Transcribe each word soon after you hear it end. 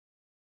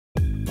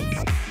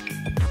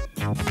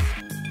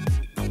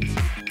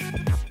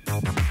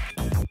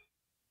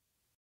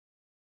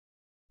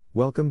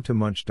Welcome to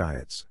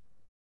MunchDiets.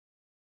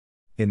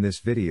 In this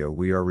video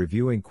we are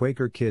reviewing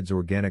Quaker Kids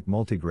Organic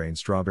Multigrain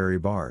Strawberry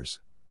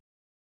Bars.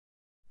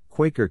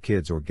 Quaker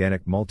Kids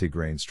Organic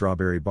Multigrain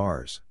Strawberry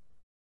Bars.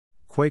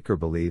 Quaker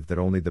believe that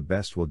only the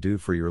best will do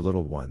for your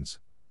little ones.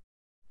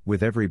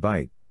 With every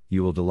bite,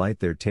 you will delight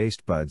their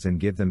taste buds and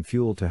give them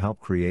fuel to help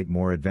create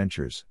more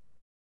adventures.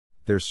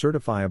 They're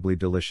certifiably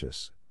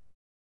delicious.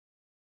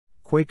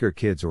 Quaker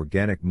Kids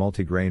Organic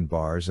Multigrain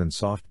Bars and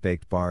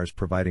Soft-Baked Bars,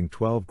 providing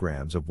 12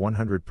 grams of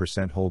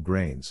 100% whole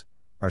grains,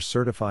 are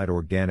certified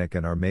organic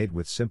and are made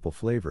with simple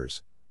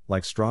flavors,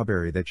 like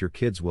strawberry, that your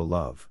kids will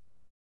love.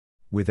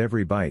 With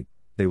every bite,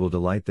 they will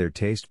delight their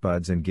taste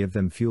buds and give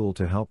them fuel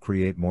to help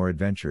create more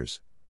adventures.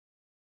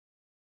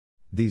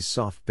 These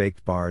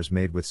soft-baked bars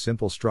made with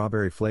simple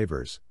strawberry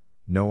flavors,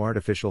 no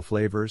artificial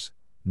flavors,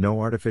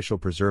 no artificial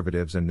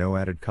preservatives and no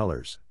added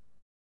colors.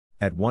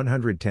 At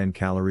 110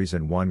 calories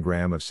and 1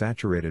 gram of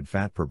saturated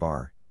fat per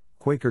bar,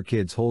 Quaker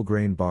Kids whole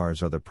grain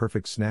bars are the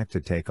perfect snack to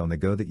take on the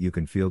go that you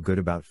can feel good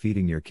about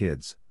feeding your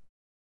kids.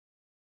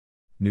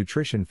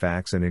 Nutrition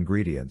facts and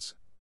ingredients.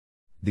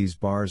 These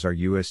bars are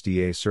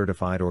USDA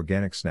certified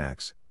organic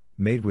snacks,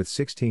 made with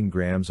 16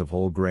 grams of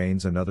whole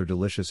grains and other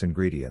delicious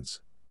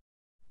ingredients.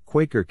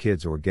 Quaker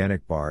Kids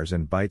organic bars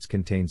and bites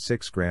contain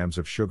 6 grams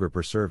of sugar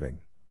per serving.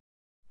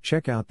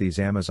 Check out these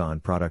Amazon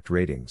product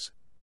ratings.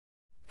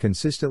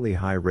 Consistently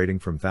high rating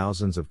from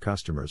thousands of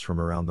customers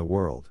from around the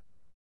world.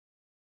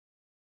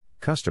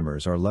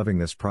 Customers are loving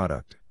this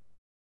product.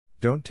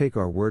 Don't take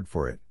our word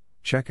for it,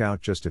 check out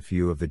just a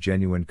few of the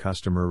genuine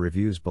customer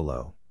reviews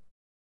below.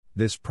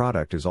 This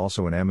product is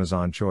also an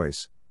Amazon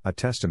choice, a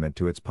testament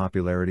to its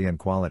popularity and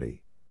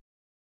quality.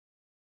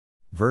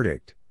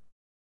 Verdict: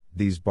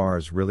 these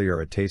bars really are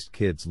a taste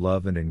kids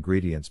love and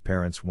ingredients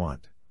parents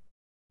want.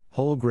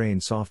 Whole grain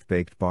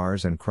soft-baked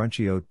bars and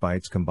crunchy oat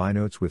bites combine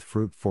oats with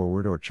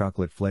fruit-forward or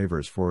chocolate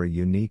flavors for a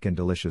unique and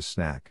delicious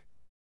snack.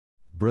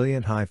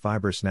 Brilliant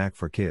high-fiber snack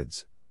for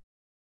kids.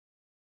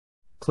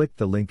 Click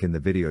the link in the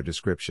video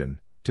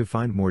description to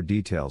find more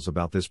details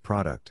about this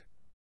product.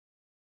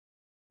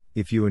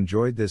 If you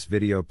enjoyed this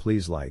video,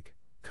 please like,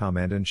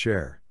 comment and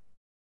share.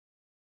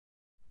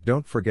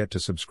 Don't forget to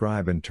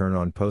subscribe and turn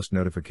on post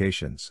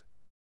notifications.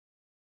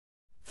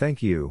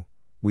 Thank you.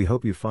 We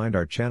hope you find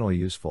our channel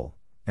useful,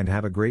 and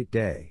have a great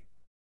day.